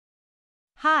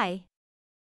Hi.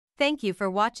 Thank you for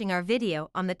watching our video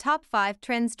on the top 5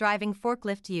 trends driving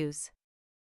forklift use.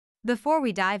 Before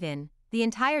we dive in, the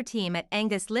entire team at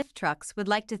Angus Lift Trucks would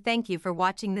like to thank you for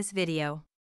watching this video.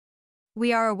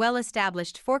 We are a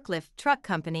well-established forklift truck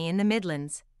company in the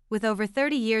Midlands, with over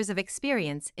 30 years of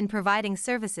experience in providing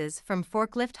services from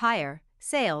forklift hire,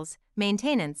 sales,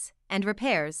 maintenance, and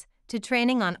repairs, to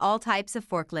training on all types of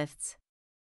forklifts.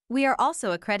 We are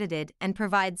also accredited and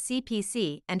provide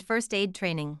CPC and first aid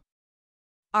training.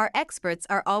 Our experts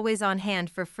are always on hand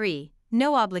for free,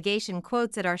 no obligation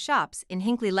quotes at our shops in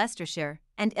Hinckley, Leicestershire,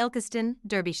 and Ilkeston,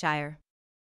 Derbyshire.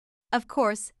 Of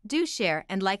course, do share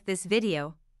and like this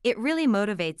video, it really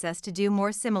motivates us to do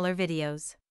more similar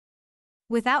videos.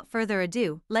 Without further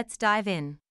ado, let's dive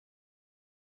in.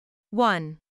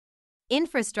 1.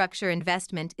 Infrastructure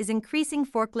investment is increasing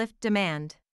forklift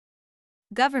demand.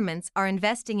 Governments are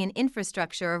investing in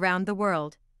infrastructure around the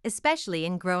world, especially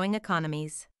in growing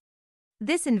economies.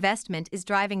 This investment is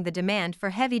driving the demand for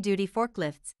heavy-duty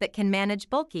forklifts that can manage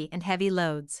bulky and heavy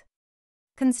loads.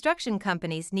 Construction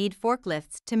companies need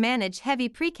forklifts to manage heavy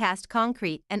precast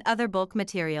concrete and other bulk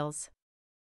materials.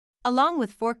 Along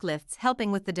with forklifts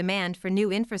helping with the demand for new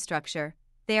infrastructure,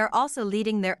 they are also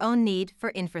leading their own need for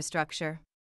infrastructure.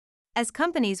 As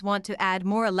companies want to add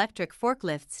more electric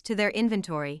forklifts to their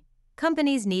inventory,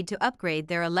 companies need to upgrade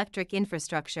their electric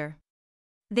infrastructure.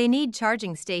 They need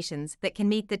charging stations that can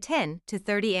meet the 10 to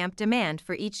 30 amp demand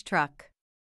for each truck.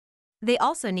 They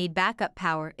also need backup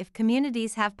power if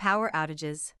communities have power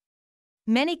outages.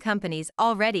 Many companies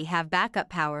already have backup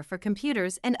power for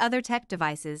computers and other tech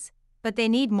devices, but they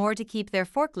need more to keep their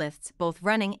forklifts both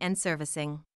running and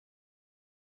servicing.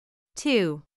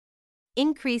 2.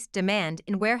 Increased demand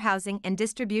in warehousing and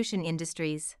distribution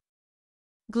industries.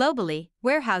 Globally,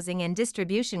 warehousing and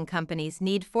distribution companies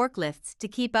need forklifts to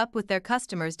keep up with their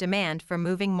customers' demand for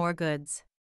moving more goods.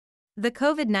 The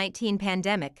COVID-19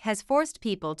 pandemic has forced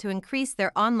people to increase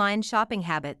their online shopping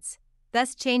habits,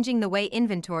 thus changing the way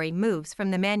inventory moves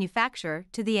from the manufacturer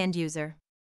to the end user.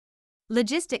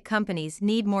 Logistic companies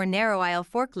need more narrow-aisle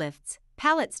forklifts,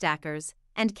 pallet stackers,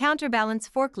 and counterbalance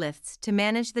forklifts to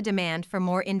manage the demand for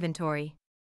more inventory.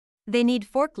 They need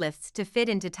forklifts to fit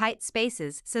into tight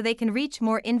spaces so they can reach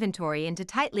more inventory into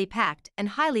tightly packed and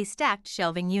highly stacked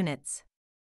shelving units.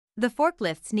 The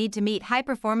forklifts need to meet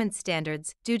high-performance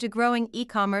standards due to growing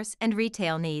e-commerce and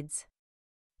retail needs.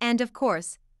 And of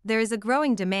course, there is a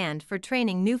growing demand for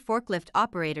training new forklift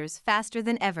operators faster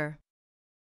than ever.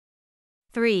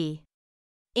 3.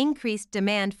 Increased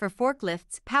demand for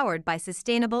forklifts powered by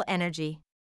sustainable energy.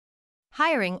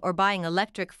 Hiring or buying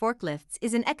electric forklifts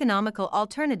is an economical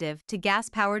alternative to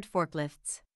gas-powered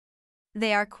forklifts.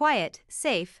 They are quiet,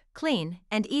 safe, clean,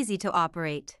 and easy to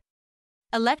operate.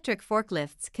 Electric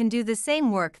forklifts can do the same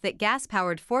work that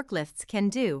gas-powered forklifts can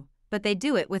do, but they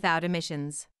do it without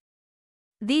emissions.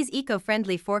 These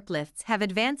eco-friendly forklifts have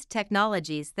advanced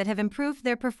technologies that have improved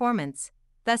their performance,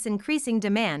 thus increasing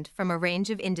demand from a range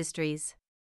of industries.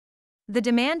 The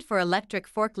demand for electric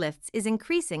forklifts is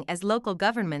increasing as local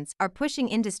governments are pushing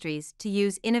industries to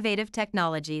use innovative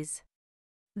technologies.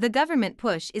 The government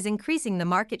push is increasing the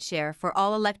market share for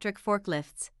all electric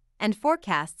forklifts, and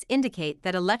forecasts indicate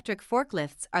that electric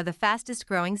forklifts are the fastest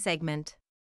growing segment.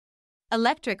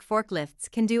 Electric forklifts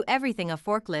can do everything a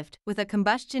forklift with a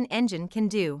combustion engine can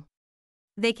do.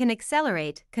 They can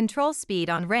accelerate, control speed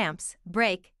on ramps,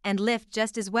 brake, and lift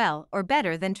just as well or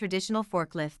better than traditional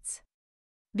forklifts.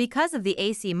 Because of the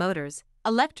AC motors,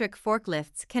 electric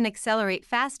forklifts can accelerate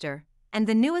faster, and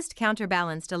the newest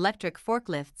counterbalanced electric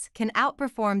forklifts can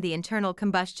outperform the internal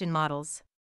combustion models.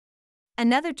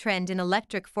 Another trend in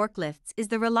electric forklifts is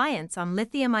the reliance on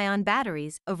lithium-ion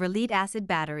batteries over lead-acid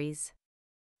batteries.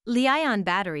 Li-ion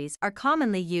batteries are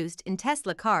commonly used in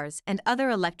Tesla cars and other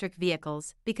electric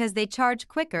vehicles because they charge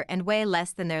quicker and weigh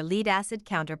less than their lead-acid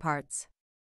counterparts.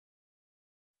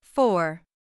 4.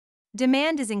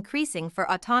 Demand is increasing for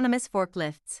autonomous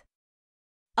forklifts.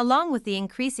 Along with the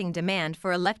increasing demand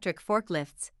for electric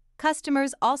forklifts,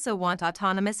 customers also want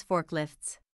autonomous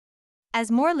forklifts.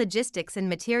 As more logistics and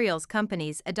materials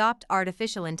companies adopt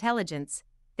artificial intelligence,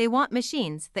 they want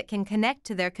machines that can connect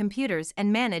to their computers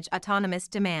and manage autonomous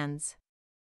demands.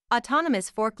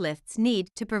 Autonomous forklifts need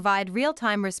to provide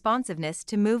real-time responsiveness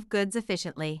to move goods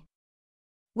efficiently.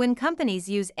 When companies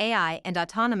use AI and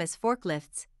autonomous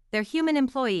forklifts, their human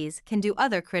employees can do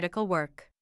other critical work.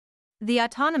 The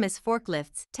autonomous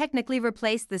forklifts technically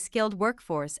replace the skilled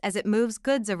workforce as it moves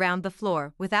goods around the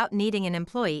floor without needing an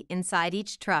employee inside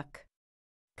each truck.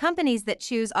 Companies that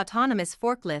choose autonomous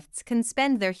forklifts can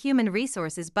spend their human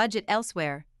resources budget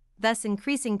elsewhere, thus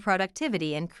increasing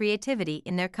productivity and creativity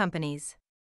in their companies.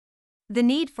 The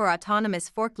need for autonomous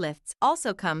forklifts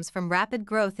also comes from rapid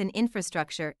growth in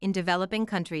infrastructure in developing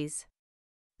countries.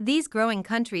 These growing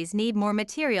countries need more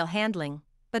material handling,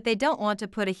 but they don't want to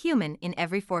put a human in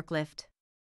every forklift.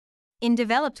 In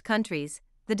developed countries,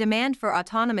 the demand for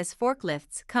autonomous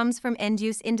forklifts comes from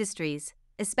end-use industries,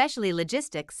 especially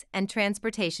logistics and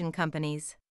transportation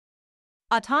companies.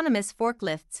 Autonomous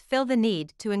forklifts fill the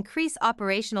need to increase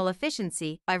operational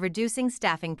efficiency by reducing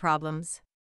staffing problems.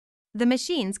 The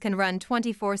machines can run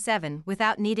 24/7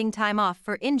 without needing time off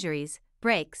for injuries,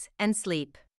 breaks, and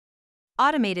sleep.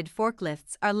 Automated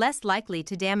forklifts are less likely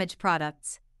to damage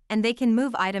products, and they can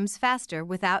move items faster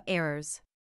without errors.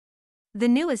 The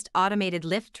newest automated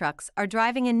lift trucks are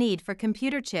driving a need for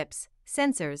computer chips,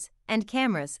 sensors, and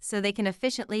cameras so they can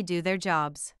efficiently do their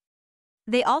jobs.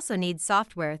 They also need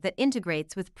software that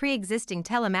integrates with pre-existing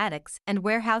telematics and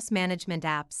warehouse management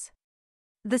apps.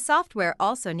 The software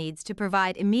also needs to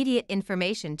provide immediate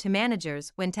information to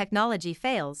managers when technology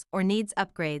fails or needs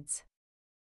upgrades.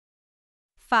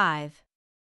 5.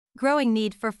 Growing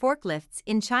need for forklifts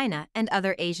in China and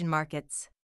other Asian markets.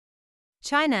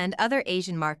 China and other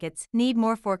Asian markets need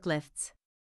more forklifts.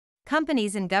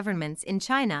 Companies and governments in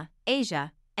China,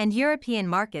 Asia, and European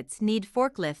markets need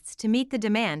forklifts to meet the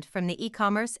demand from the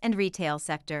e-commerce and retail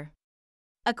sector.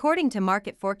 According to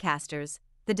market forecasters,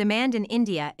 the demand in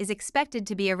India is expected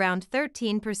to be around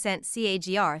 13%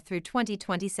 CAGR through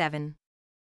 2027.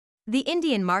 The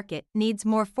Indian market needs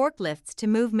more forklifts to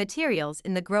move materials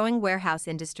in the growing warehouse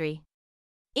industry.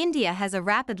 India has a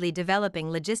rapidly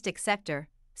developing logistics sector,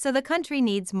 so the country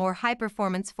needs more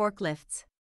high-performance forklifts.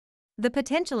 The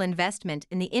potential investment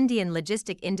in the Indian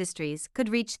logistic industries could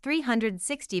reach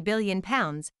 £360 billion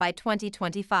by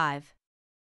 2025.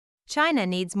 China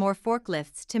needs more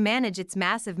forklifts to manage its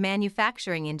massive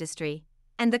manufacturing industry,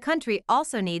 and the country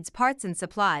also needs parts and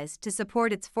supplies to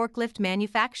support its forklift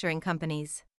manufacturing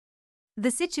companies.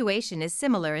 The situation is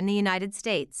similar in the United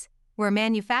States, where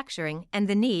manufacturing and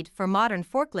the need for modern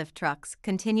forklift trucks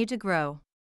continue to grow.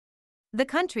 The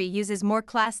country uses more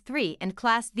Class 3 and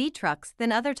Class V trucks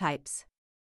than other types.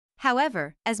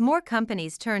 However, as more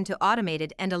companies turn to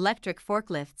automated and electric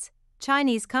forklifts,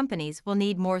 Chinese companies will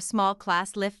need more small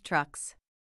class lift trucks.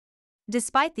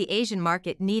 Despite the Asian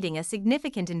market needing a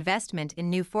significant investment in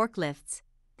new forklifts,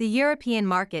 the European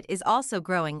market is also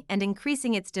growing and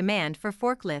increasing its demand for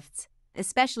forklifts,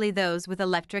 especially those with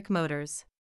electric motors.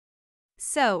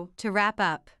 So, to wrap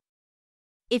up,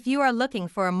 if you are looking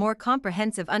for a more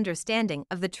comprehensive understanding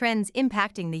of the trends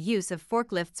impacting the use of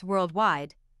forklifts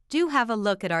worldwide, do have a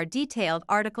look at our detailed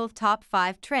article Top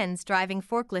 5 Trends Driving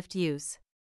Forklift Use.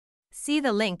 See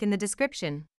the link in the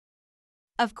description.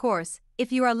 Of course,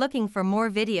 if you are looking for more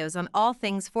videos on all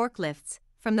things forklifts,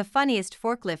 from the funniest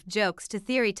forklift jokes to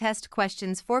theory test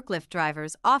questions forklift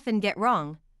drivers often get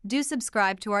wrong, do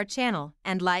subscribe to our channel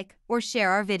and like or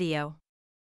share our video.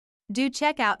 Do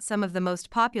check out some of the most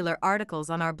popular articles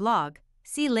on our blog,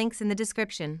 see links in the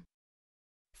description.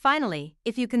 Finally,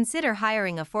 if you consider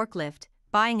hiring a forklift,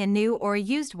 buying a new or a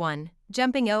used one,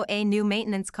 jumping a new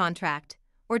maintenance contract,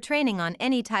 or training on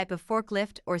any type of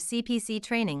forklift or CPC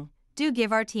training, do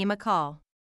give our team a call.